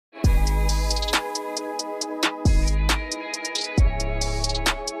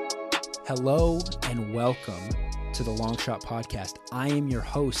Hello and welcome to the Long Shot Podcast. I am your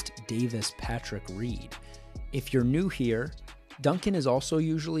host, Davis Patrick Reed. If you're new here, Duncan is also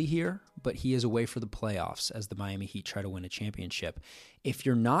usually here, but he is away for the playoffs as the Miami Heat try to win a championship. If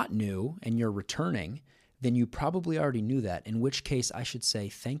you're not new and you're returning, then you probably already knew that, in which case I should say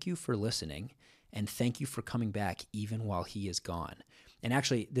thank you for listening and thank you for coming back even while he is gone. And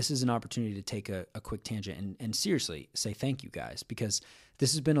actually, this is an opportunity to take a quick tangent and seriously say thank you guys, because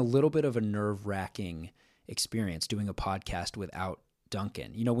this has been a little bit of a nerve-wracking experience doing a podcast without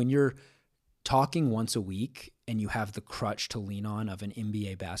Duncan. You know, when you're talking once a week and you have the crutch to lean on of an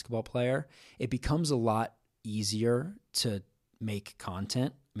NBA basketball player, it becomes a lot easier to make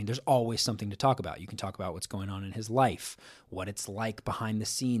content. I mean, there's always something to talk about. You can talk about what's going on in his life, what it's like behind the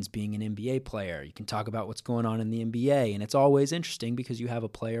scenes being an NBA player. You can talk about what's going on in the NBA, and it's always interesting because you have a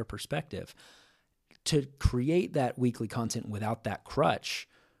player perspective. To create that weekly content without that crutch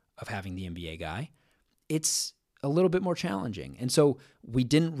of having the NBA guy, it's a little bit more challenging. And so we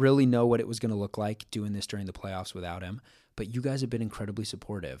didn't really know what it was going to look like doing this during the playoffs without him, but you guys have been incredibly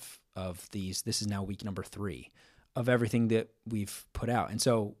supportive of these. This is now week number 3 of everything that we've put out. And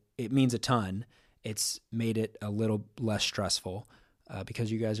so it means a ton. It's made it a little less stressful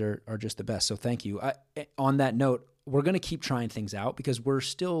because you guys are just the best. So thank you. On that note, we're going to keep trying things out because we're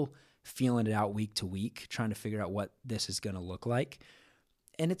still feeling it out week to week, trying to figure out what this is going to look like.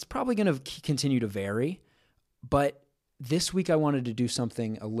 And it's probably going to continue to vary. But this week I wanted to do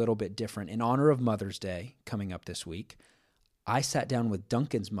something a little bit different. In honor of Mother's Day coming up this week, I sat down with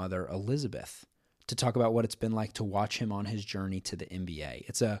Duncan's mother, Elizabeth, to talk about what it's been like to watch him on his journey to the NBA.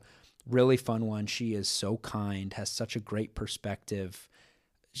 It's a really fun one. She is so kind, has such a great perspective.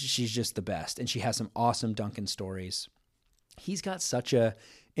 She's just the best. And she has some awesome Duncan stories. He's got such a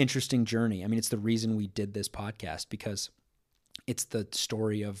interesting journey. I mean, it's the reason we did this podcast, because it's the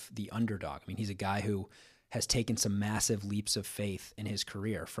story of the underdog. I mean, he's a guy who has taken some massive leaps of faith in his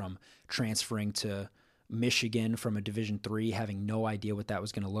career, from transferring to Michigan from a Division III, having no idea what that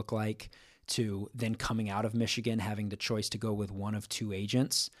was going to look like, to then coming out of Michigan, having the choice to go with one of 2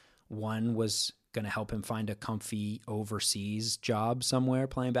 agents. One was going to help him find a comfy overseas job somewhere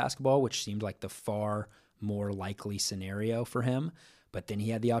playing basketball, which seemed like the far more likely scenario for him. But then he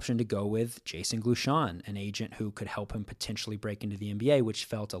had the option to go with Jason Glushon, an agent who could help him potentially break into the NBA, which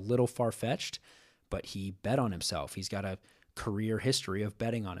felt a little far-fetched, but he bet on himself. He's got a career history of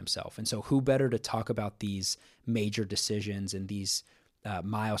betting on himself. And so who better to talk about these major decisions and these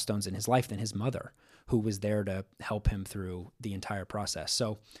milestones in his life than his mother, who was there to help him through the entire process.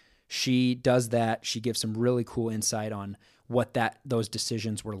 So she does that. She gives some really cool insight on what those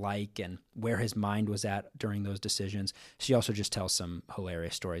decisions were like and where his mind was at during those decisions. She also just tells some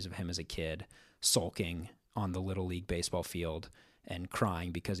hilarious stories of him as a kid sulking on the Little League baseball field and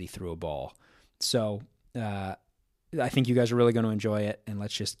crying because he threw a ball. So I think you guys are really going to enjoy it, and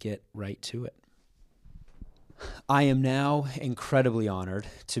let's just get right to it. I am now incredibly honored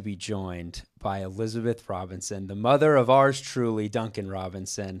to be joined by Elizabeth Robinson, the mother of ours truly, Duncan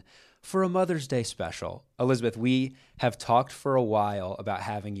Robinson, for a Mother's Day special. Elizabeth, we have talked for a while about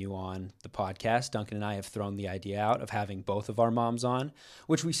having you on the podcast. Duncan and I have thrown the idea out of having both of our moms on,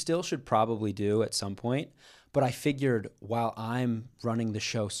 which we still should probably do at some point. But I figured while I'm running the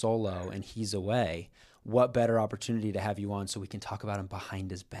show solo and he's away, what better opportunity to have you on so we can talk about him behind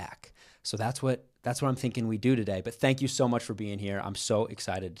his back. So that's what I'm thinking we do today. But thank you so much for being here. I'm so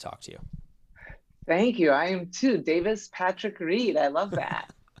excited to talk to you. Thank you. I am too. Davis Patrick Reed. I love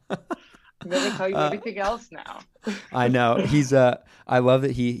that. I'm going to tell you everything else now. I know. I love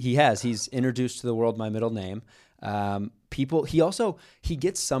that he's introduced to the world my middle name. He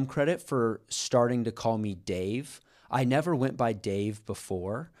gets some credit for starting to call me Dave. I never went by Dave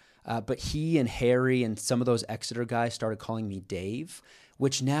before, but he and Harry and some of those Exeter guys started calling me Dave,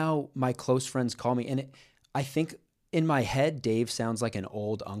 which now my close friends call me. And I think in my head, Dave sounds like an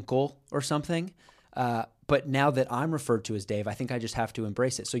old uncle or something. But now that I'm referred to as Dave, I think I just have to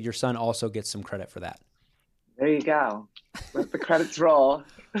embrace it. So your son also gets some credit for that. There you go. Let the credits roll.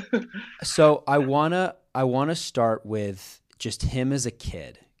 So I wanna start with just him as a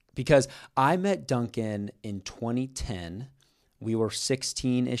kid, because I met Duncan in 2010. We were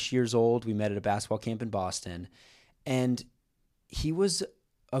 16-ish years old. We met at a basketball camp in Boston, and he was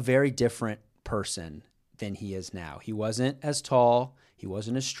a very different person than he is now. He wasn't as tall. He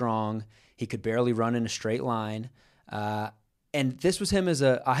wasn't as strong. He could barely run in a straight line. And this was him as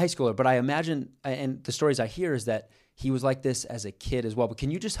a high schooler. But I imagine, and the stories I hear is that he was like this as a kid as well. But can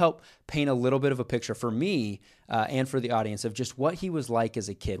you just help paint a little bit of a picture for me and for the audience of just what he was like as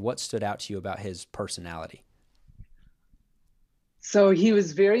a kid? What stood out to you about his personality? So he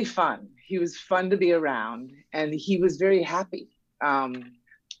was very fun. He was fun to be around, and he was very happy.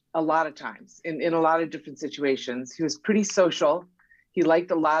 A lot of times in a lot of different situations. He was pretty social. He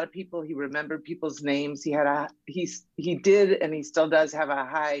liked a lot of people. He remembered people's names. He did, and he still does have a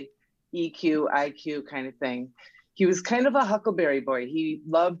high EQ, IQ kind of thing. He was kind of a huckleberry boy. He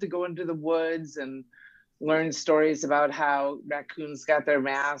loved to go into the woods and learn stories about how raccoons got their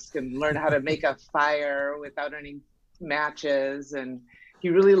mask and learn how to make a fire without any matches. And he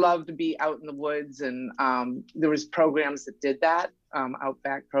really loved to be out in the woods. And there was programs that did that,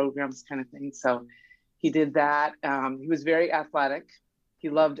 outback programs kind of thing. So he did that. He was very athletic. He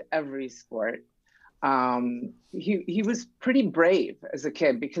loved every sport. He was pretty brave as a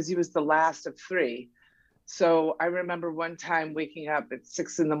kid because he was the last of three. So I remember one time waking up at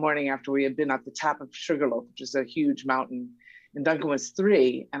 6 a.m. after we had been at the top of Sugarloaf, which is a huge mountain, and Duncan was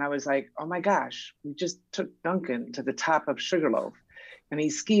 3. And I was like, oh my gosh, we just took Duncan to the top of Sugarloaf, and he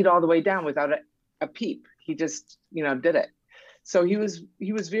skied all the way down without a peep. He just, did it. So he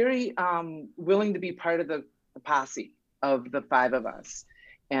was very willing to be part of the posse of the 5 of us,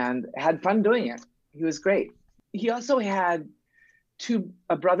 and had fun doing it. He was great. He also had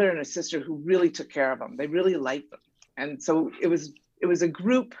a brother and a sister who really took care of him. They really liked them. And so it was a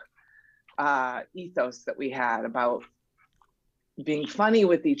group ethos that we had about being funny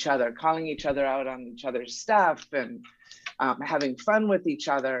with each other, calling each other out on each other's stuff, and having fun with each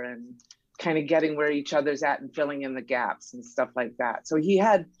other, and kind of getting where each other's at and filling in the gaps and stuff like that. So he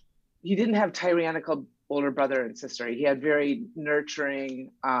didn't have tyrannical older brother and sister. He had very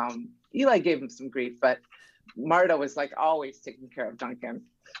nurturing, Eli gave him some grief, but Marta was like always taking care of Duncan.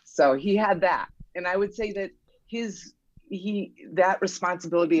 So he had that. And I would say that that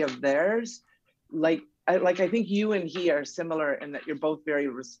responsibility of theirs, I think you and he are similar in that you're both very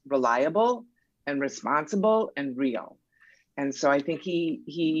reliable and responsible and real. And so I think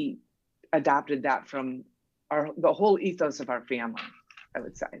he adopted that from the whole ethos of our family, I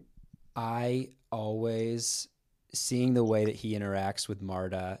would say. I always, seeing the way that he interacts with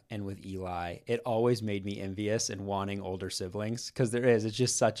Marta and with Eli, it always made me envious and wanting older siblings, because it's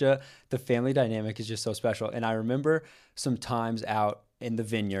just the family dynamic is just so special. And I remember some times out in the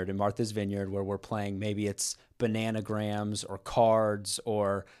vineyard, in Martha's vineyard, where we're playing, maybe it's bananagrams or cards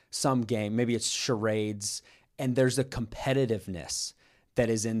or some game, maybe it's charades, and there's a competitiveness that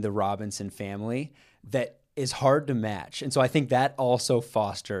is in the Robinson family that is hard to match. And so I think that also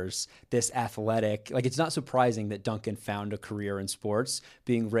fosters this athletic, it's not surprising that Duncan found a career in sports,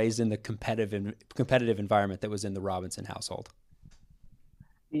 being raised in the competitive environment that was in the Robinson household.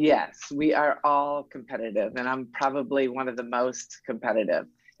 Yes, we are all competitive, and I'm probably one of the most competitive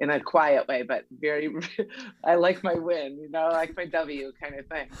in a quiet way, but I like my win, I like my W kind of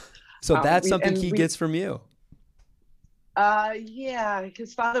thing. So that's something he gets from you. Yeah,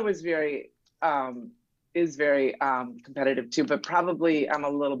 his father was is very competitive too, but probably I'm a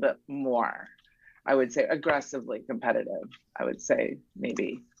little bit more, I would say, aggressively competitive. I would say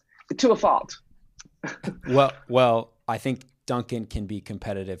maybe to a fault. Well, I think Duncan can be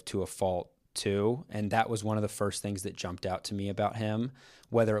competitive to a fault too. And that was one of the first things that jumped out to me about him,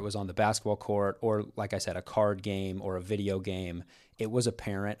 whether it was on the basketball court or, like I said, a card game or a video game. It was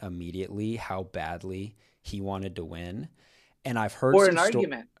apparent immediately how badly he wanted to win. And I've heard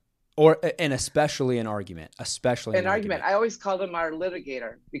argument. And especially an argument, an argument. I always called him our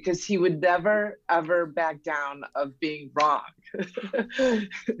litigator because he would never, ever back down of being wrong. And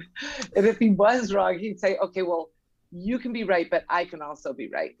if he was wrong, he'd say, okay, well, you can be right, but I can also be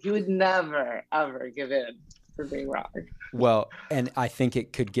right. He would never, ever give in for being wrong. Well, and I think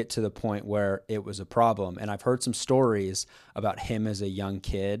it could get to the point where it was a problem. And I've heard some stories about him as a young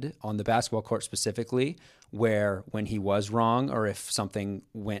kid on the basketball court specifically, where when he was wrong or if something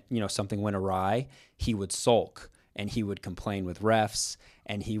went awry, he would sulk and he would complain with refs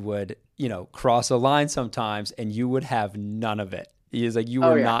and he would, cross a line sometimes, and you would have none of it. He is like, you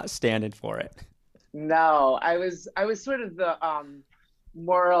were not standing for it. No, I was sort of the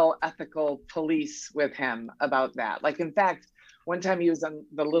moral, ethical police with him about that. In fact, one time he was on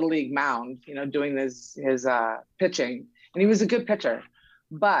the Little League mound, doing his pitching, and he was a good pitcher,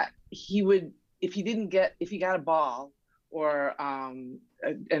 but he would, if he got a ball or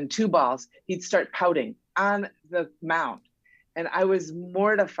and 2 balls, he'd start pouting on the mound, and I was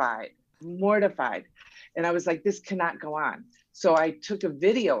mortified, and I was like, this cannot go on. So I took a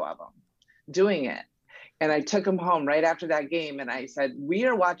video of him doing it, and I took him home right after that game, and I said, we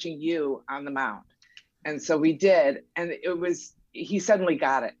are watching you on the mound. And so we did, and he suddenly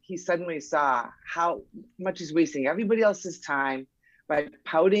got it. He suddenly saw how much he's wasting everybody else's time by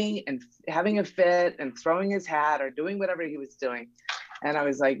pouting and having a fit and throwing his hat or doing whatever he was doing. And I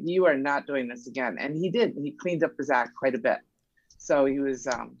was like, you are not doing this again. And he did. He cleaned up his act quite a bit. So he was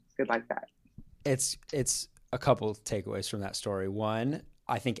good like that. It's a couple takeaways from that story. One,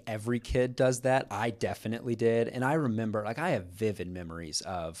 I think every kid does that. I definitely did. And I remember, like, I have vivid memories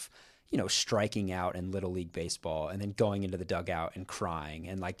of, striking out in Little League baseball and then going into the dugout and crying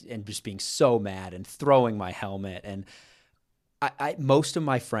and just being so mad and throwing my helmet. And I most of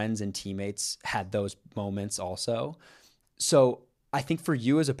my friends and teammates had those moments also. So I think for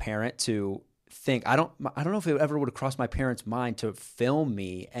you as a parent to think, I don't know if it ever would have crossed my parents' mind to film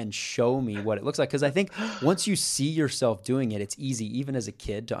me and show me what it looks like. Because I think once you see yourself doing it, it's easy, even as a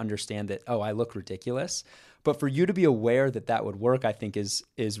kid, to understand that, oh, I look ridiculous. But for you to be aware that that would work, I think is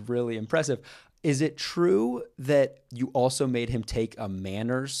really impressive. Is it true that you also made him take a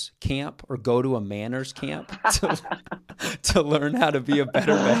manners camp or go to a manners camp to learn how to be a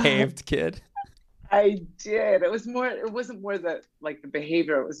better behaved kid? I did. It wasn't more the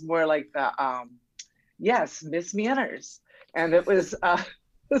behavior. It was more like the yes, Miss Manners. And it was a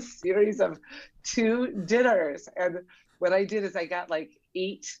series of 2 dinners. And what I did is I got like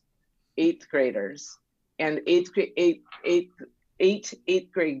 8 eighth graders and eight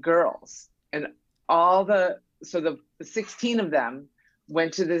eighth grade girls. And the 16 of them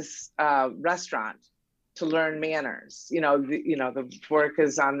went to this restaurant to learn manners. The fork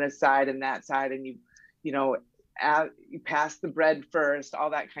is on this side and that side, and you pass the bread first, all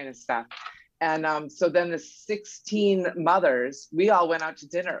that kind of stuff. And so then the 16 mothers, we all went out to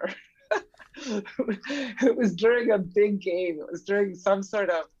dinner. It was during a big game. It was during some sort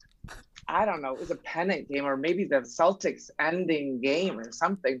of, I don't know, it was a pennant game, or maybe the Celtics ending game or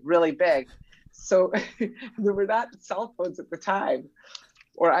something really big. So there were not cell phones at the time.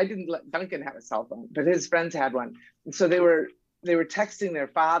 Or I didn't let Duncan have a cell phone, but his friends had one. And so they were texting their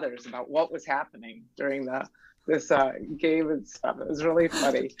fathers about what was happening during this game and stuff. It was really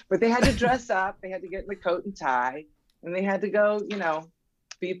funny. But they had to dress up. They had to get in the coat and tie, and they had to go,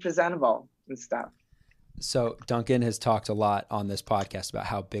 be presentable and stuff. So Duncan has talked a lot on this podcast about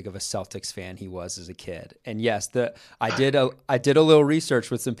how big of a Celtics fan he was as a kid. And yes, I did a little research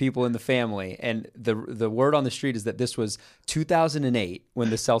with some people in the family, and the word on the street is that this was 2008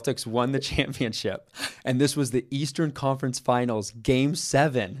 when the Celtics won the championship, and this was the Eastern Conference Finals, Game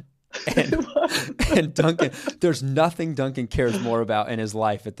 7. And Duncan, there's nothing Duncan cares more about in his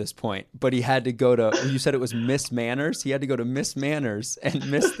life at this point, but he had to go to, you said it was Miss Manners. He had to go to Miss Manners and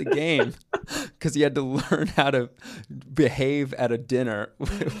miss the game because he had to learn how to behave at a dinner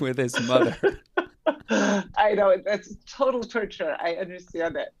with his mother. I know, that's total torture. I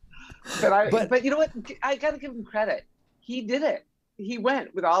understand it. But you know what? I got to give him credit. He did it. He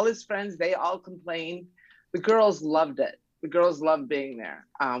went with all his friends. They all complained. The girls loved it. The girls loved being there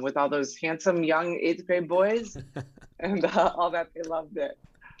with all those handsome young 8th grade boys and all that. They loved it.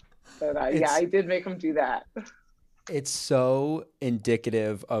 But I did make him do that. It's so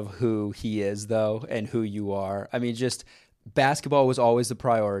indicative of who he is, though, and who you are. I mean, just basketball was always the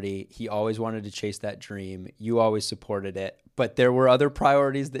priority. He always wanted to chase that dream. You always supported it. But there were other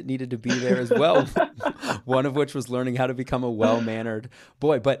priorities that needed to be there as well. One of which was learning how to become a well-mannered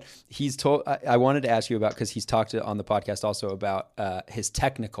boy. But I wanted to ask you about, because he's talked on the podcast also about his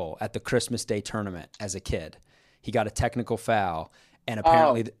technical at the Christmas Day tournament as a kid. He got a technical foul, and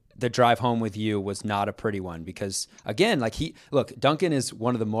apparently the drive home with you was not a pretty one because, again, Duncan is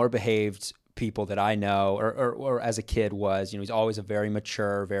one of the more behaved people that I know, or as a kid was. He's always a very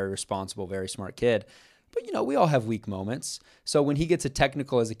mature, very responsible, very smart kid. But, we all have weak moments. So when he gets a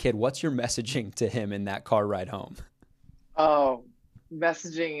technical as a kid, what's your messaging to him in that car ride home? Oh,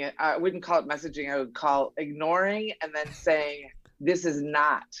 messaging. I wouldn't call it messaging. I would call ignoring and then saying, this is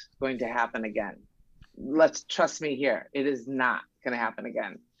not going to happen again. Let's trust me here. It is not going to happen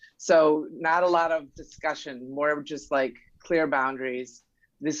again. So not a lot of discussion, more just like clear boundaries.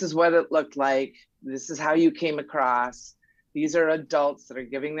 This is what it looked like. This is how you came across. These are adults that are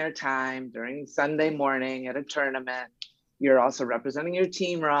giving their time during Sunday morning at a tournament. You're also representing your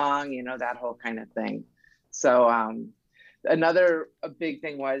team wrong, that whole kind of thing. So a big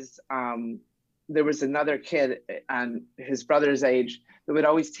thing was there was another kid on his brother's age that would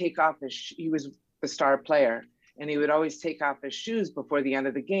always take off he was the star player, and he would always take off his shoes before the end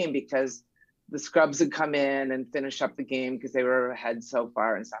of the game because the scrubs would come in and finish up the game because they were ahead so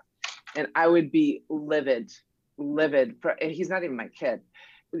far and stuff. And I would be livid. He's not even my kid.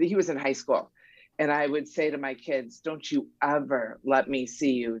 He was in high school. And I would say to my kids, don't you ever let me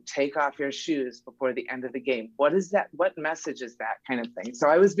see you take off your shoes before the end of the game. What is that? What message is that, kind of thing? So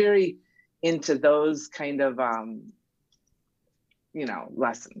I was very into those kind of,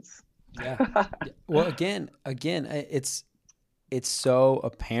 lessons. Yeah. Well, again, it's it's so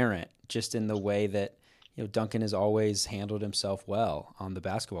apparent just in the way that, Duncan has always handled himself well on the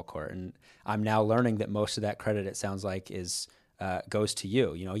basketball court. And I'm now learning that most of that credit, it sounds like, goes to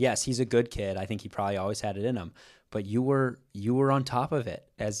you. Yes, he's a good kid. I think he probably always had it in him, but you were on top of it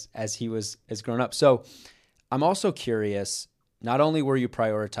as he was grown up. So I'm also curious, not only were you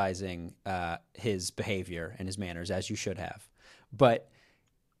prioritizing his behavior and his manners, as you should have, but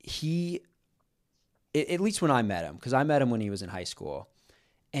at least when I met him, because I met him when he was in high school,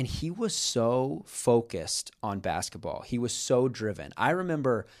 and he was so focused on basketball. He was so driven. I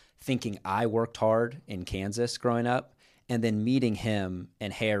remember thinking I worked hard in Kansas growing up, and then meeting him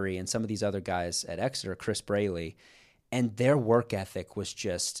and Harry and some of these other guys at Exeter, Chris Braley, and their work ethic was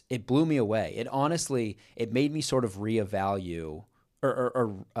just, it blew me away. It made me sort of reevaluate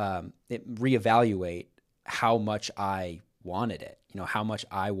how much I wanted it, how much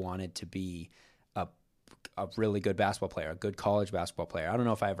I wanted to be a really good basketball player, a good college basketball player. I don't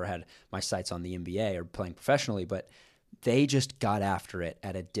know if I ever had my sights on the NBA or playing professionally, but they just got after it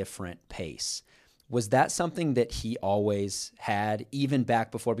at a different pace. Was that something that he always had, even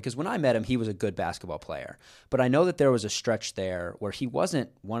back before? Because when I met him, he was a good basketball player. But I know that there was a stretch there where he wasn't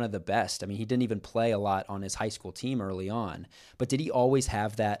one of the best. I mean, he didn't even play a lot on his high school team early on. But did he always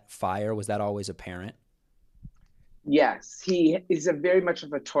have that fire? Was that always apparent? Yes, he is very much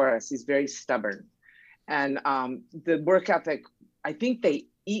of a Taurus. He's very stubborn. And the work ethic, I think they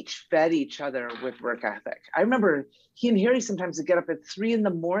each fed each other with work ethic. I remember he and Harry sometimes would get up at 3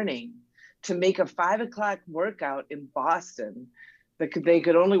 a.m. to make a 5 o'clock workout in Boston. They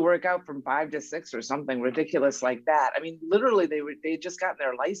could only work out from 5 to 6 or something ridiculous like that. I mean, literally they had just gotten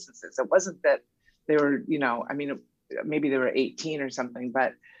their licenses. It wasn't that they were, maybe they were 18 or something,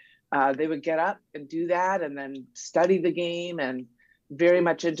 but they would get up and do that and then study the game and very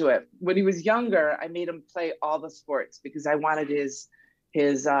much into it. When he was younger, I made him play all the sports because I wanted his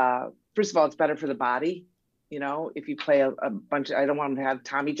first of all, it's better for the body. If you play a bunch I don't want him to have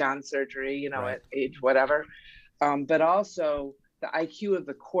Tommy John surgery, right, at age whatever. But also the IQ of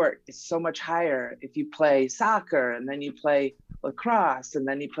the court is so much higher if you play soccer and then you play lacrosse and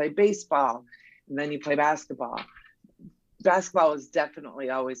then you play baseball and then you play basketball. Basketball was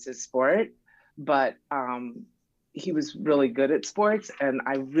definitely always his sport, but he was really good at sports, and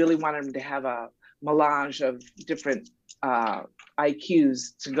I really wanted him to have a melange of different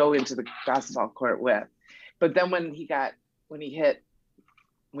IQs to go into the basketball court with. But then when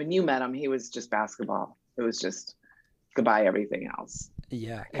you met him, he was just basketball. It was just goodbye everything else.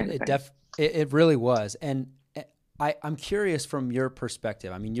 Yeah, it really was. And I'm curious from your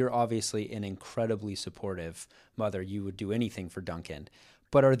perspective. I mean, you're obviously an incredibly supportive mother. You would do anything for Duncan.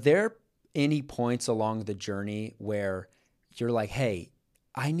 But are there any points along the journey where you're like, hey,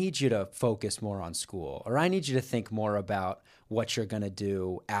 I need you to focus more on school, or I need you to think more about what you're going to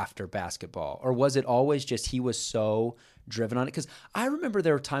do after basketball? Or was it always just he was so driven on it? Because I remember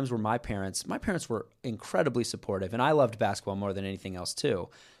there were times where my parents were incredibly supportive, and I loved basketball more than anything else too.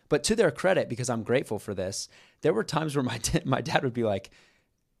 But to their credit, because I'm grateful for this, there were times where my dad would be like,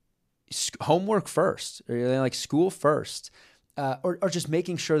 homework first, or like school first. Or just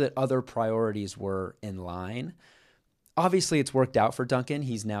making sure that other priorities were in line. Obviously, it's worked out for Duncan.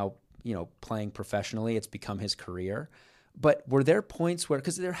 He's now, playing professionally. It's become his career. But were there points where,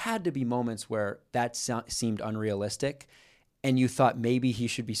 because there had to be moments where that seemed unrealistic and you thought maybe he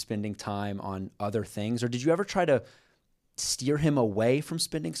should be spending time on other things? Or did you ever try to steer him away from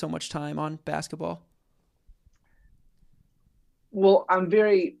spending so much time on basketball? Well, I'm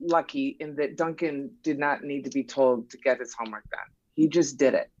very lucky in that Duncan did not need to be told to get his homework done. He just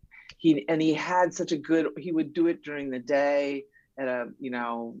did it. He had such he would do it during the day at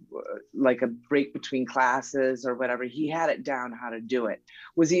like a break between classes or whatever. He had it down how to do it.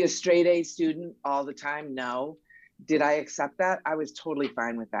 Was he a straight A student all the time? No. Did I accept that? I was totally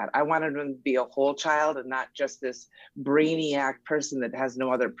fine with that. I wanted him to be a whole child and not just this brainiac person that has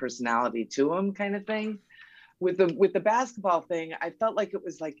no other personality to him kind of thing. With the basketball thing, I felt like it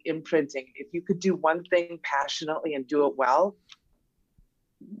was like imprinting. If you could do one thing passionately and do it well,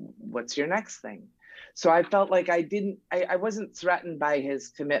 what's your next thing? So I felt like I wasn't threatened by his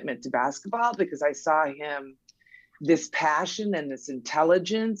commitment to basketball because I saw him, this passion and this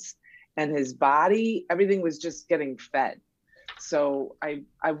intelligence and his body, everything was just getting fed. So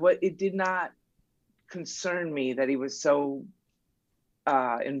it did not concern me that he was so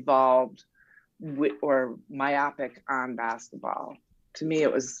involved or myopic on basketball. To me,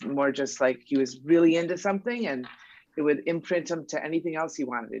 it was more just like he was really into something and it would imprint him to anything else he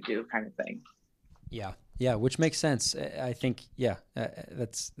wanted to do, kind of thing. Yeah, which makes sense. I think,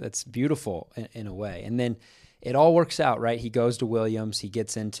 that's beautiful in a way. And then it all works out, right? He goes to Williams. He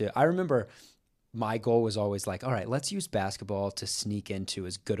gets into, I remember my goal was always like, all right, let's use basketball to sneak into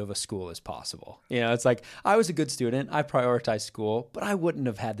as good of a school as possible. It's like I was a good student. I prioritized school, but I wouldn't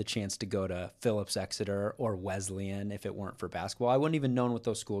have had the chance to go to Phillips Exeter or Wesleyan if it weren't for basketball. I wouldn't even known what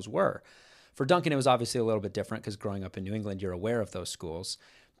those schools were. For Duncan, it was obviously a little bit different because growing up in New England, you're aware of those schools.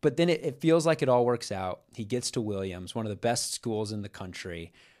 But then it feels like it all works out. He gets to Williams, one of the best schools in the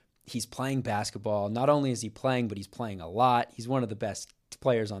country. He's playing basketball. Not only is he playing, but he's playing a lot. He's one of the best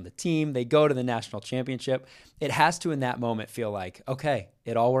players on the team. They go to the national championship. It has to, in that moment, feel like, okay,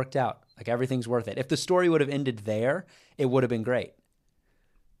 it all worked out. Like everything's worth it. If the story would have ended there, it would have been great.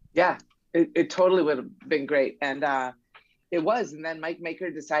 Yeah, it totally would have been great. And it was. And then Mike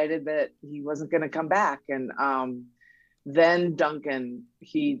Maker decided that he wasn't going to come back. And then Duncan,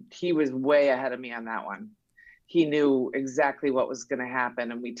 he was way ahead of me on that one. He knew exactly what was going to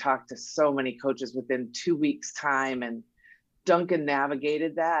happen. And we talked to so many coaches within 2 weeks' time. And Duncan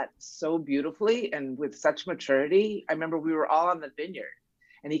navigated that so beautifully and with such maturity. I remember we were all on the vineyard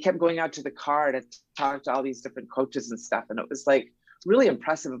and he kept going out to the car to talk to all these different coaches and stuff. And it was like really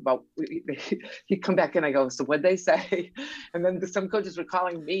impressive about, he'd come back and I go, so what'd they say? And then some coaches were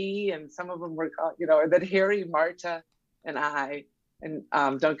calling me and some of them were, and then Harry, Marta, and I, and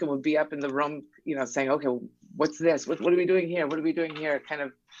Duncan would be up in the room, saying, okay, what's this? What are we doing here? What are we doing here? Kind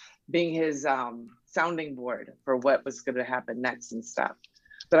of being his sounding board for what was going to happen next and stuff.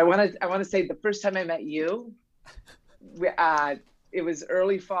 But I want to say the first time I met you, it was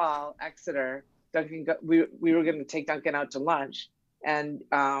early fall, Exeter. Duncan, we were going to take Duncan out to lunch, and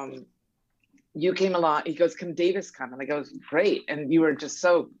you came along. He goes, "Can Davis come?" And I go, "Great!" And you were just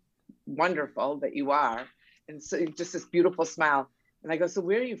so wonderful that you are, and so just this beautiful smile. And I go, "So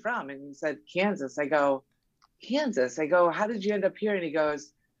where are you from?" And he said, "Kansas." I go, "Kansas." I go, "How did you end up here?" And he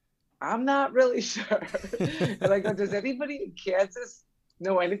goes, "I'm not really sure." And I go, "Does anybody in Kansas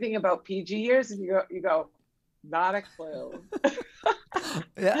know anything about PG years?" And you go, "Not a clue."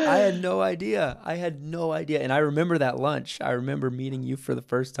 Yeah, I had no idea. And I remember that lunch. I remember meeting you for the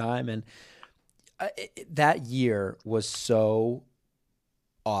first time. And that year was so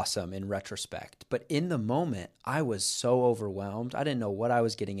awesome in retrospect. But in the moment, I was so overwhelmed. I didn't know what I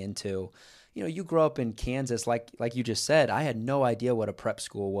was getting into. You grow up in Kansas, like you just said. I had no idea what a prep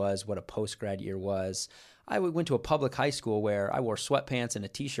school was, what a post-grad year was. I went to a public high school where I wore sweatpants and a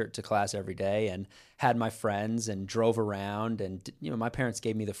T-shirt to class every day and had my friends and drove around. And, my parents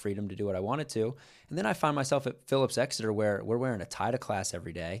gave me the freedom to do what I wanted to. And then I found myself at Phillips Exeter where we're wearing a tie to class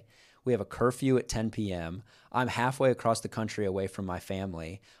every day. We have a curfew at 10 p.m. I'm halfway across the country away from my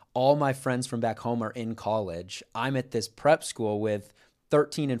family. All my friends from back home are in college. I'm at this prep school with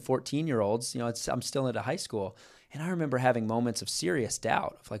 13 and 14-year-olds. I'm still into high school. And I remember having moments of serious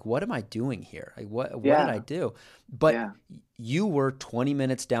doubt of like, what am I doing here? Like, what did I do? But you were 20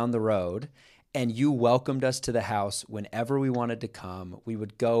 minutes down the road and you welcomed us to the house whenever we wanted to come. We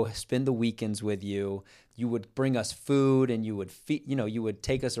would go spend the weekends with you. You would bring us food and you would you would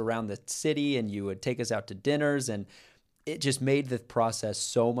take us around the city and you would take us out to dinners, and it just made the process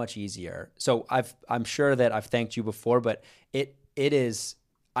so much easier. So I'm sure that I've thanked you before, but it is,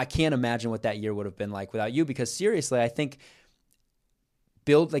 I can't imagine what that year would have been like without you, because seriously, I think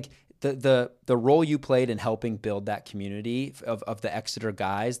the role you played in helping build that community of the Exeter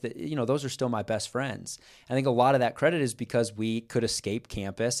guys, that those are still my best friends. I think a lot of that credit is because we could escape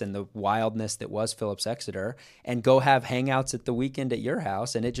campus and the wildness that was Phillips Exeter and go have hangouts at the weekend at your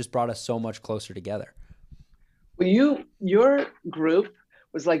house, and it just brought us so much closer together. Well, your group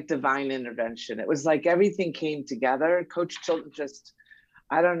was like divine intervention. It was like everything came together. Coach Chilton just,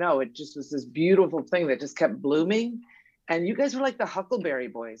 I don't know, it just was this beautiful thing that just kept blooming. And you guys were like the Huckleberry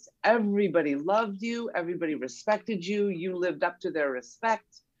Boys. Everybody loved you. Everybody respected you. You lived up to their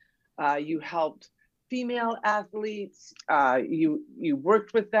respect. You helped female athletes. You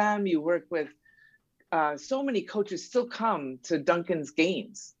worked with them. You worked with so many coaches still come to Duncan's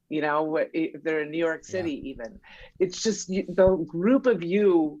games. If they're in New York City, even. It's just the group of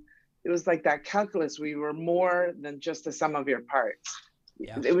you. It was like that calculus where you were more than just the sum of your parts.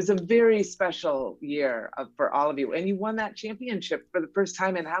 Yeah. It was a very special year for all of you. And you won that championship for the first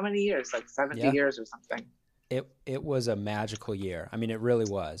time in how many years? Like 70 years or something. It was a magical year. I mean, it really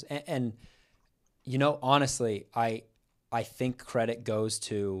was. And honestly, I think credit goes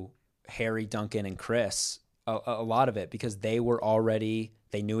to Harry, Duncan, and Chris, a lot of it, because they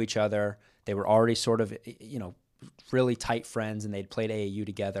knew each other. They were already sort of, really tight friends, and they'd played AAU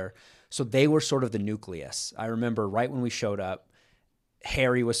together. So they were sort of the nucleus. I remember right when we showed up,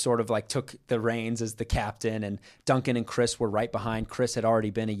 Harry was sort of like took the reins as the captain, and Duncan and Chris were right behind. Chris had already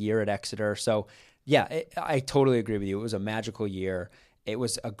been a year at Exeter. So Yeah, I totally agree with you. It was a magical year. It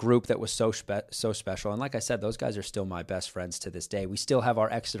was a group that was so special. And like I said, those guys are still my best friends to this day. We still have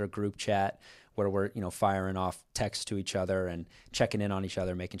our Exeter group chat where we're, firing off texts to each other and checking in on each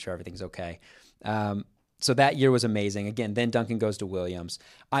other, making sure everything's okay. So that year was amazing. Again, then Duncan goes to Williams.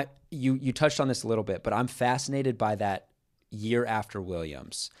 You touched on this a little bit, but I'm fascinated by that year after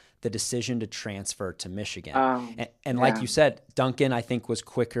Williams, the decision to transfer to Michigan. And like you said, Duncan, I think, was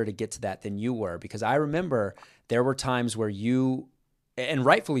quicker to get to that than you were, because I remember there were times where you, and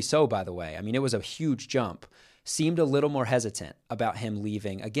rightfully so, by the way, I mean, it was a huge jump, seemed a little more hesitant about him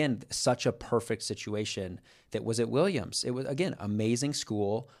leaving. Again, such a perfect situation that was at Williams. It was, again, amazing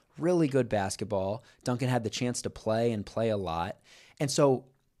school, really good basketball. Duncan had the chance to play and play a lot. And so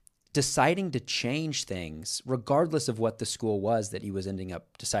deciding to change things, regardless of what the school was that he was ending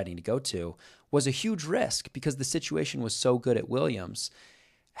up deciding to go to, was a huge risk because the situation was so good at Williams.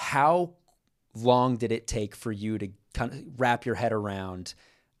 How long did it take for you to kind of wrap your head around,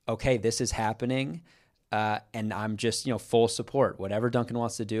 okay, this is happening, and I'm just, full support. Whatever Duncan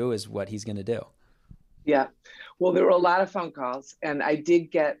wants to do is what he's going to do. Yeah. Well, there were a lot of phone calls, and I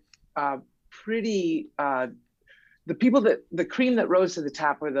did get the cream that rose to the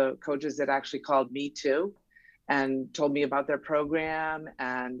top were the coaches that actually called me too and told me about their program.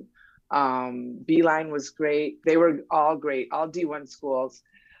 And Beeline was great. They were all great, all D1 schools.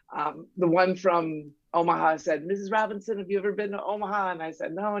 The one from Omaha said, "Mrs. Robinson, have you ever been to Omaha?" And I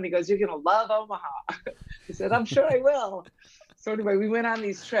said, "No." And he goes, "You're going to love Omaha." He said, "I'm sure I will." So anyway, we went on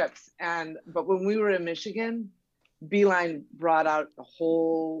these trips. But when we were in Michigan, Beeline brought out the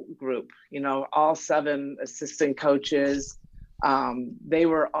whole group, all 7 assistant coaches. They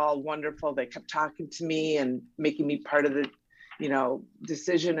were all wonderful. They kept talking to me and making me part of the,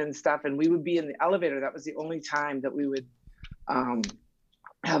 decision and stuff. And we would be in the elevator. That was the only time that we would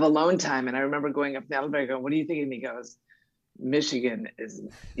have alone time. And I remember going up the elevator going, "What do you think?" And he goes, "Michigan is,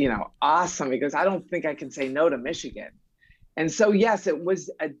 awesome." He goes, "I don't think I can say no to Michigan." And so, yes, it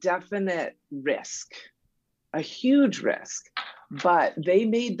was a definite risk, a huge risk, but they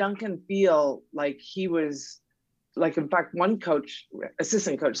made Duncan feel like he was like, in fact, one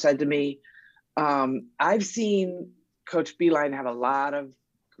assistant coach said to me, "I've seen Coach Beeline have a lot of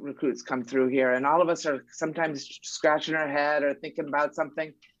recruits come through here, and all of us are sometimes scratching our head or thinking about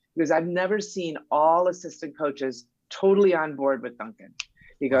something, because I've never seen all assistant coaches totally on board with Duncan."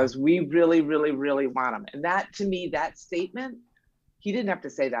 He goes, "We really, really, really want him." And that, to me, that statement, he didn't have to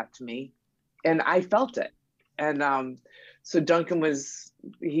say that to me, and I felt it. And so Duncan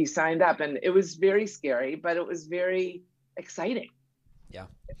he signed up, and it was very scary, but it was very exciting. Yeah.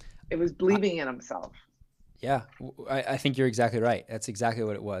 It was believing in himself. Yeah, I think you're exactly right. That's exactly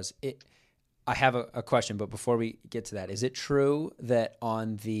what it was. I have a question, but before we get to that, is it true that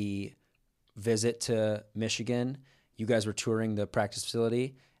on the visit to Michigan, you guys were touring the practice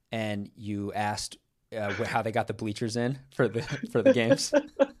facility and you asked how they got the bleachers in for the games?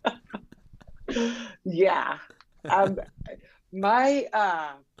 Yeah. My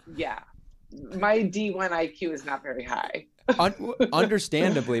D1 IQ is not very high.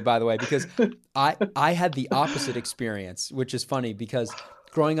 Understandably, by the way, because I had the opposite experience, which is funny because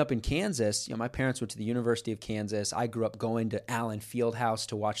growing up in Kansas, my parents went to the University of Kansas. I grew up going to Allen Fieldhouse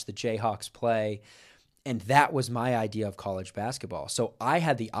to watch the Jayhawks play, and that was my idea of college basketball. So I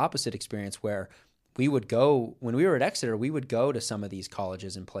had the opposite experience where we would go, when we were at Exeter, we would go to some of these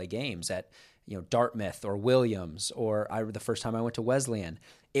colleges and play games at Dartmouth or Williams, or the first time I went to Wesleyan.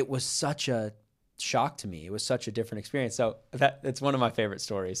 It was such a shock to me. It was such a different experience. So that's one of my favorite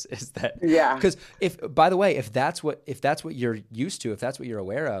stories, is that, because by the way, if that's what you're used to, if that's what you're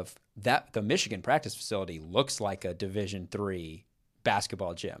aware of, that the Michigan practice facility looks like a Division III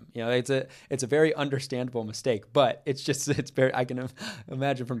basketball gym. It's a very understandable mistake, but it's very, I can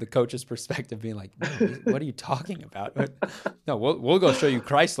imagine from the coach's perspective being like, "No, what are you talking about?" No, we'll go show you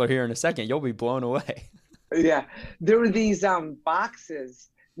Chrysler here in a second. You'll be blown away. Yeah. There were these boxes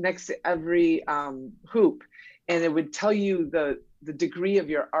next to every hoop, and it would tell you the degree of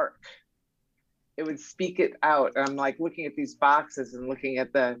your arc. It would speak it out. And I'm like looking at these boxes and looking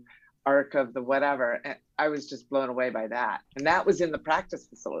at the arc of the whatever, and I was just blown away by that. And that was in the practice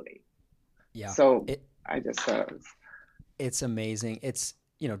facility. Yeah. So I just thought it's amazing. It's,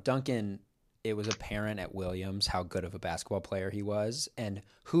 Duncan, it was apparent at Williams how good of a basketball player he was. And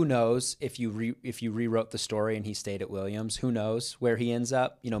who knows if you rewrote the story and he stayed at Williams, who knows where he ends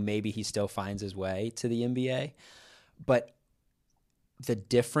up? Maybe he still finds his way to the NBA. But the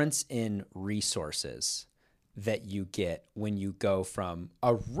difference in resources that you get when you go from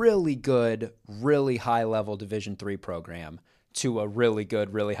a really good, really high level Division III program to a really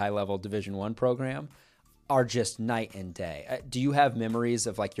good, really high level Division I program are just night and day. Do you have memories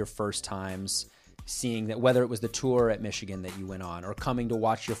of like your first times seeing that, whether it was the tour at Michigan that you went on or coming to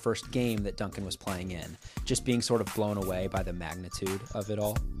watch your first game that Duncan was playing in, just being sort of blown away by the magnitude of it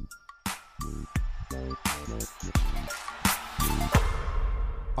all?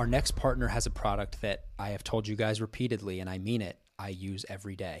 Our next partner has a product that I have told you guys repeatedly, and I mean it, I use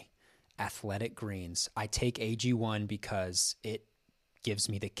every day. Athletic Greens. I take AG1 because it gives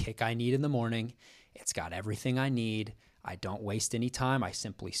me the kick I need in the morning. It's got everything I need. I don't waste any time. I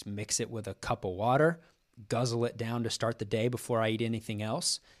simply mix it with a cup of water, guzzle it down to start the day before I eat anything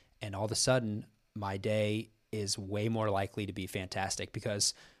else, and all of a sudden, my day is way more likely to be fantastic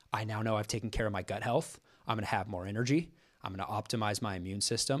because I now know I've taken care of my gut health. I'm going to have more energy. I'm going to optimize my immune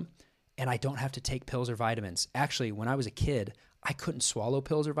system, and I don't have to take pills or vitamins. Actually, when I was a kid, I couldn't swallow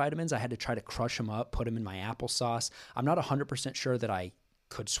pills or vitamins. I had to try to crush them up, put them in my applesauce. I'm not 100% sure that I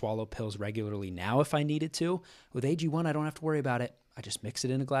could swallow pills regularly now if I needed to. With AG1, I don't have to worry about it. I just mix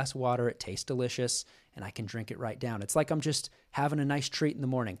it in a glass of water. It tastes delicious, and I can drink it right down. It's like I'm just having a nice treat in the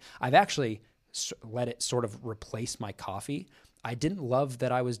morning. I've actually let it sort of replace my coffee. I didn't love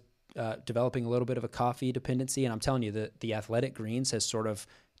that I was developing a little bit of a coffee dependency, and I'm telling you that the Athletic Greens has sort of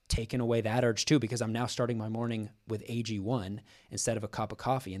taken away that urge too, because I'm now starting my morning with AG1 instead of a cup of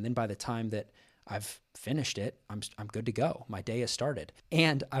coffee. And then by the time that I've finished it, I'm good to go. My day has started.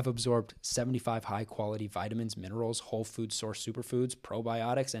 And I've absorbed 75 high quality vitamins, minerals, whole food source superfoods,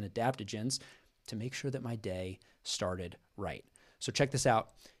 probiotics, and adaptogens to make sure that my day started right. So check this out.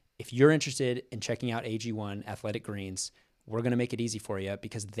 If you're interested in checking out AG1 Athletic Greens, we're going to make it easy for you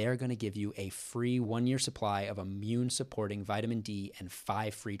because they're going to give you a free 1-year supply of immune-supporting vitamin D and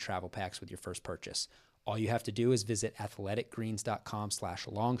 5 free travel packs with your first purchase. All you have to do is visit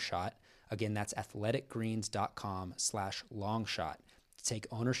athleticgreens.com/longshot. Again, that's athleticgreens.com/longshot to take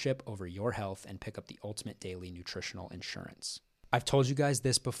ownership over your health and pick up the ultimate daily nutritional insurance. I've told you guys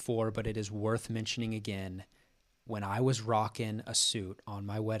this before, but it is worth mentioning again. When I was rocking a suit on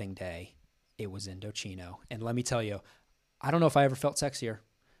my wedding day, it was Indochino. And let me tell you, I don't know if I ever felt sexier.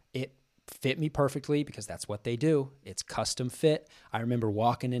 It fit me perfectly because that's what they do. It's custom fit. I remember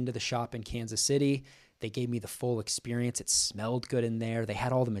walking into the shop in Kansas City. They gave me the full experience. It smelled good in there. They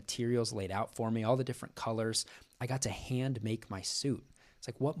had all the materials laid out for me, all the different colors. I got to hand make my suit. It's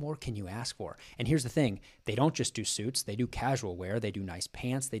like, what more can you ask for? And here's the thing. They don't just do suits. They do casual wear. They do nice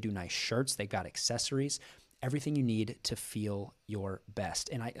pants. They do nice shirts. They've got accessories. Everything you need to feel your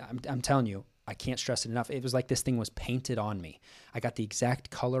best. And I'm telling you, I can't stress it enough. It was like this thing was painted on me. I got the exact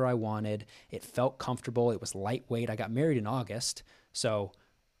color I wanted. It felt comfortable. It was lightweight. I got married in August, so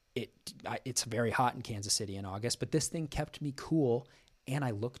it's very hot in Kansas City in August, but this thing kept me cool and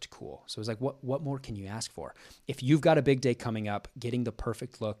I looked cool. So it was like, what more can you ask for? If you've got a big day coming up, getting the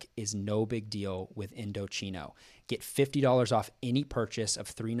perfect look is no big deal with Indochino. Get $50 off any purchase of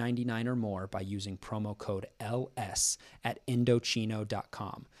 $3.99 or more by using promo code LS at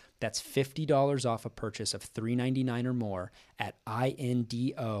Indochino.com. That's $50 off a purchase of $3.99 or more at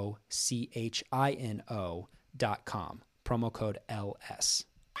INDOCHINO.com. Promo code LS.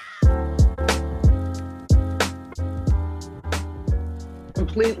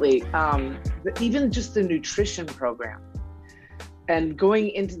 Completely. Even just the nutrition program and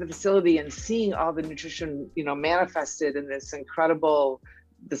going into the facility and seeing all the nutrition, manifested in this incredible,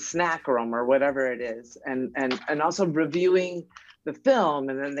 the snack room or whatever it is. And also reviewing the film.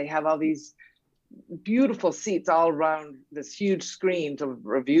 And then they have all these beautiful seats all around this huge screen to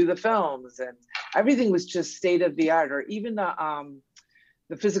review the films, and everything was just state of the art. Or even the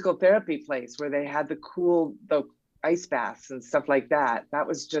physical therapy place where they had the ice baths and stuff like that. That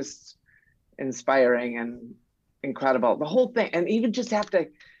was just inspiring and incredible. The whole thing. And even just have to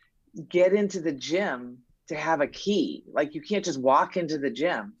get into the gym to have a key. Like you can't just walk into the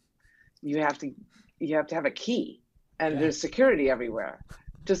gym. You have to have a key, and there's security everywhere.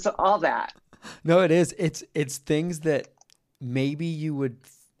 Just all that. No, it is. It's things that maybe you would,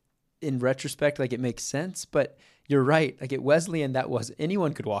 in retrospect, like it makes sense, but you're right. Like at Wesleyan,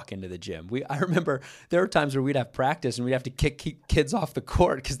 anyone could walk into the gym. I remember there were times where we'd have practice and we'd have to kick kids off the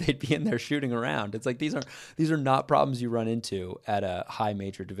court because they'd be in there shooting around. It's like these are not problems you run into at a high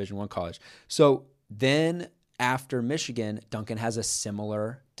major Division I college. So then after Michigan, Duncan has a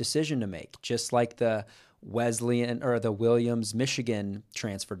similar decision to make, just like the Wesleyan or the Williams Michigan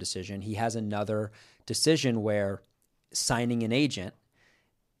transfer decision. He has another decision where signing an agent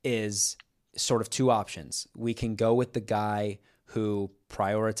is sort of two options. We can go with the guy who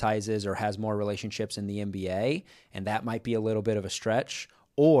prioritizes or has more relationships in the NBA, and that might be a little bit of a stretch.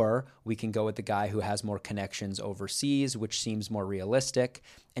 or we can go with the guy who has more connections overseas, which seems more realistic.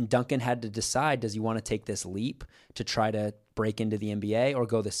 And Duncan had to decide, does he want to take this leap to try to break into the NBA or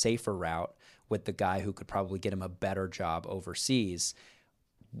go the safer route with the guy who could probably get him a better job overseas?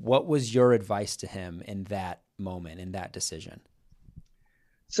 What was your advice to him in that moment, in that decision?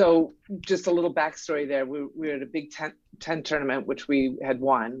 So just a little backstory there. We were at a Big Ten tournament, which we had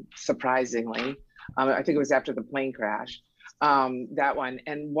won, surprisingly. I think it was after the plane crash, that one.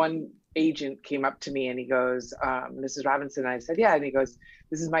 And one agent came up to me and he goes, Mrs. Robinson, and I said, yeah. And he goes,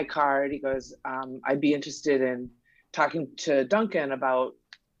 this is my card. He goes, I'd be interested in talking to Duncan about,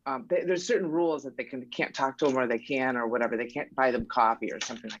 there's certain rules that they can't talk to him or they can or whatever. They can't buy them coffee or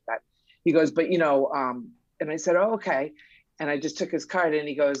something like that. He goes, but and I said, oh, okay. And I just took his card and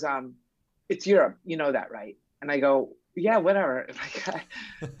he goes, it's Europe. You know that, right? And I go, yeah, whatever. Like,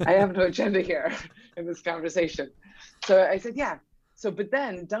 I have no agenda here in this conversation. So I said, yeah. So, but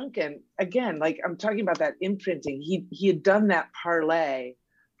then Duncan, again, like I'm talking about that imprinting, he had done that parlay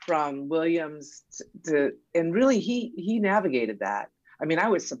from Williams and really he navigated that. I mean, I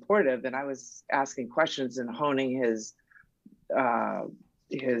was supportive and I was asking questions and honing his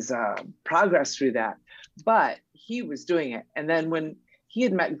progress through that, but he was doing it. And then when he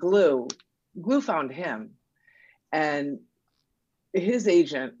had met Glue found him, and his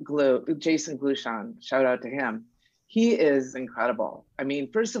agent, Jason Glushan, shout out to him. He is incredible. I mean,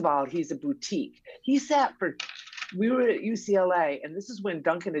 first of all, he's a boutique. We were at UCLA, and this is when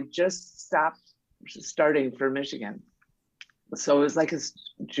Duncan had just stopped starting for Michigan. So it was like his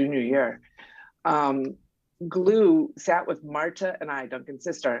junior year. Glue sat with Marta and I, Duncan's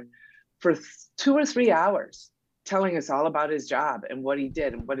sister, for 2 or 3 hours, telling us all about his job and what he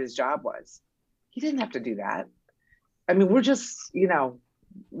did and what his job was. He didn't have to do that. I mean, we're just,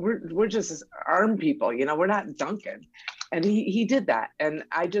 we're just armed people, we're not Duncan. And he did that. And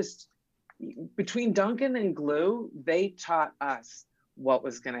between Duncan and Glue, they taught us what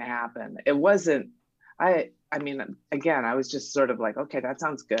was going to happen. It wasn't, I mean, again, I was just sort of like, okay, that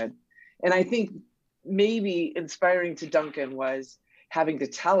sounds good. And I think maybe inspiring to Duncan was having to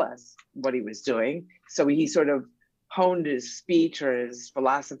tell us what he was doing. So he sort of honed his speech or his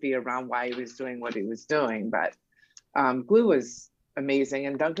philosophy around why he was doing what he was doing. But Glue was amazing,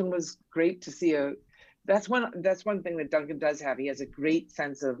 and Duncan was great to see. That's one thing that Duncan does have. He has a great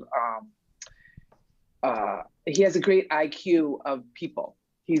sense of he has a great IQ of people.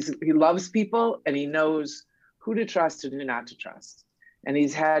 He loves people, and he knows who to trust and who not to trust. And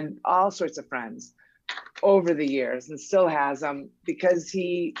he's had all sorts of friends over the years, and still has them because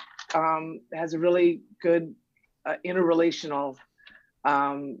he has a really good interrelational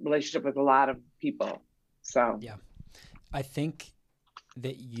relationship with a lot of people. So yeah. I think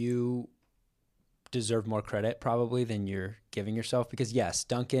that you deserve more credit probably than you're giving yourself, because yes,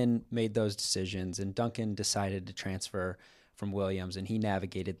 Duncan made those decisions and Duncan decided to transfer from Williams and he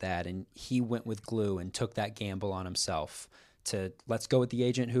navigated that and he went with Glue and took that gamble on himself to let's go with the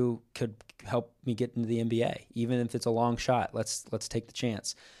agent who could help me get into the NBA. Even if it's a long shot, let's take the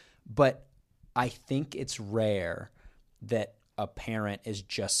chance. But I think it's rare that a parent is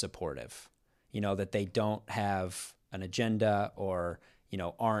just supportive, that they don't have an agenda or,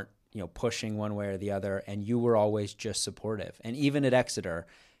 aren't, pushing one way or the other. And you were always just supportive. And even at Exeter,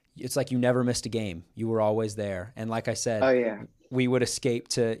 it's like you never missed a game. You were always there. And like I said, oh, yeah, we would escape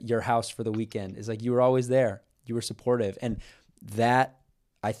to your house for the weekend. It's like you were always there. You were supportive. And that,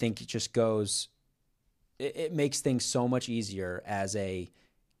 I think, just goes, it makes things so much easier as a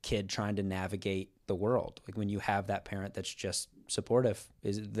kid trying to navigate the world. Like when you have that parent that's just supportive,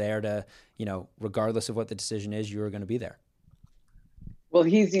 is there to, regardless of what the decision is, you're going to be there. Well,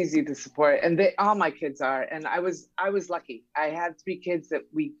 he's easy to support, and all my kids are. And I was lucky. I had 3 kids that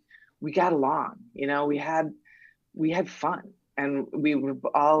we got along. We had fun, and we were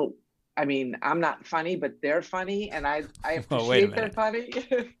all. I mean, I'm not funny, but they're funny, and I appreciate they're funny,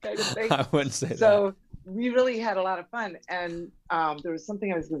 kind of thing. I wouldn't say so. that. We really had a lot of fun, and there was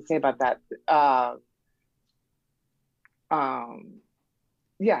something I was going to say about that.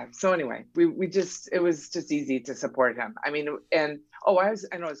 Yeah. So anyway, it was just easy to support him. I mean, and I know I was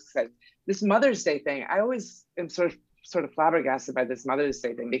going to say this Mother's Day thing. I always am sort of flabbergasted by this Mother's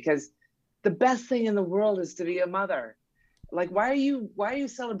Day thing, because the best thing in the world is to be a mother. Like, why are you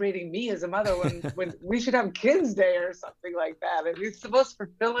celebrating me as a mother when we should have Kids Day or something like that? And it's the most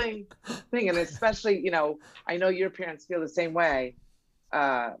fulfilling thing. And especially, I know your parents feel the same way,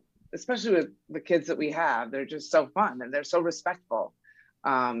 especially with the kids that we have. They're just so fun and they're so respectful.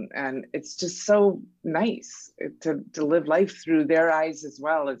 And it's just so nice to live life through their eyes as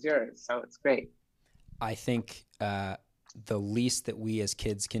well as yours. So it's great. I think the least that we as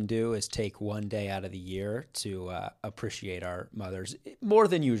kids can do is take one day out of the year to appreciate our mothers more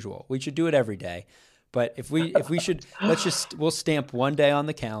than usual. We should do it every day. But if we should, we'll stamp one day on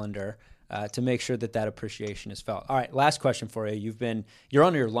the calendar to make sure that appreciation is felt. All right, last question for you. You're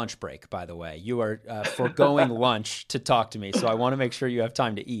on your lunch break, by the way. You are foregoing lunch to talk to me, so I want to make sure you have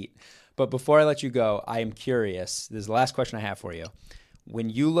time to eat. But before I let you go, I am curious. This is the last question I have for you. When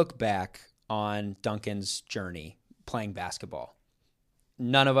you look back on Duncan's journey playing basketball,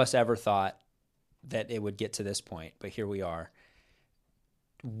 none of us ever thought that it would get to this point, but here we are.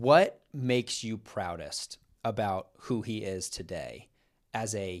 What makes you proudest about who he is today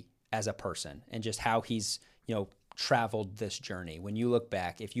as a person, and just how he's, traveled this journey? When you look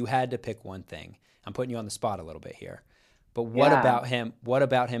back, if you had to pick one thing, I'm putting you on the spot a little bit here, but what about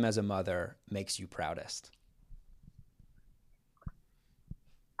him as a mother makes you proudest?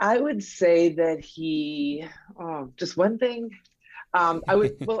 I would say that just one thing.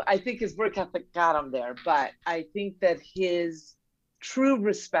 I think his work ethic got him there, but I think that his true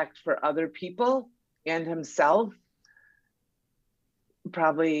respect for other people and himself,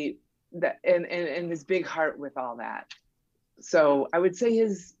 probably that, and his big heart with all that. So I would say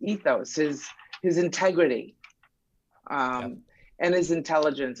his ethos, his integrity, and his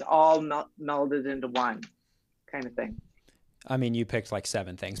intelligence all melded into one kind of thing. I mean, you picked like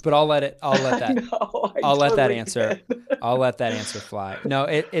 7 things, but I'll let that answer fly. No,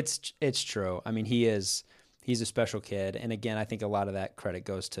 it's true. I mean, he's a special kid. And again, I think a lot of that credit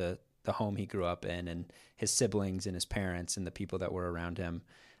goes to the home he grew up in and his siblings and his parents and the people that were around him.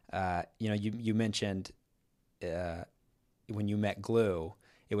 You mentioned when you met Glue,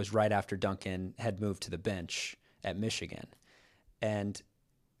 it was right after Duncan had moved to the bench at Michigan. And,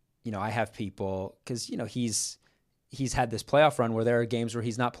 I have people, because, he's had this playoff run where there are games where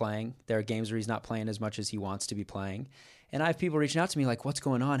he's not playing. There are games where he's not playing as much as he wants to be playing. And I have people reaching out to me like, what's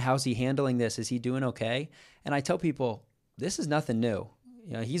going on? How's he handling this? Is he doing okay? And I tell people, this is nothing new.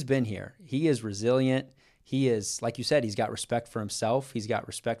 He's been here. He is resilient. He is, like you said, he's got respect for himself.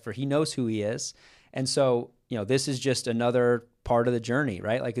 He knows who he is. And so, this is just another part of the journey,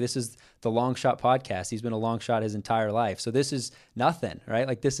 right? Like, this is the Long Shot podcast. He's been a long shot his entire life. So this is nothing, right?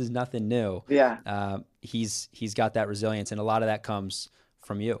 Like, this is nothing new. Yeah. He's got that resilience, and a lot of that comes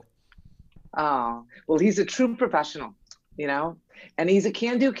from you. Oh, well, he's a true professional, and he's a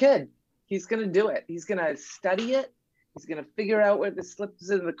can-do kid. He's going to do it. He's going to study it. He's going to figure out where the slips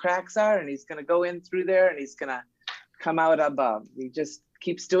and the cracks are, and he's going to go in through there, and he's going to come out above. He just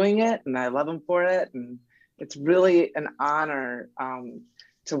keeps doing it, and I love him for it. And it's really an honor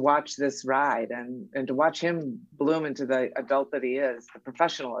to watch this ride and to watch him bloom into the adult that he is, the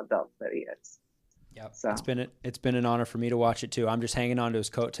professional adult that he is. Yep. So it's been an honor for me to watch it too. I'm just hanging on to his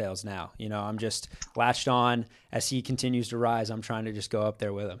coattails now. I'm just latched on as he continues to rise. I'm trying to just go up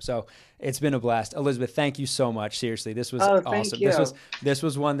there with him. So it's been a blast. Elizabeth, thank you so much. Seriously, this was awesome. Thank you. This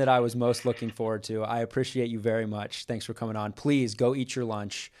was one that I was most looking forward to. I appreciate you very much. Thanks for coming on. Please go eat your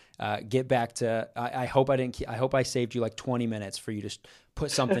lunch. Get back to. I hope I saved you like 20 minutes for you to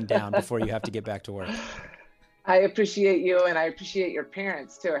put something down before you have to get back to work. I appreciate you, and I appreciate your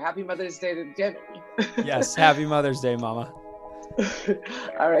parents too. Happy Mother's Day to Jimmy. Yes, happy Mother's Day, Mama.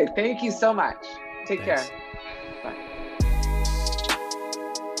 All right, thank you so much. Take Thanks. care.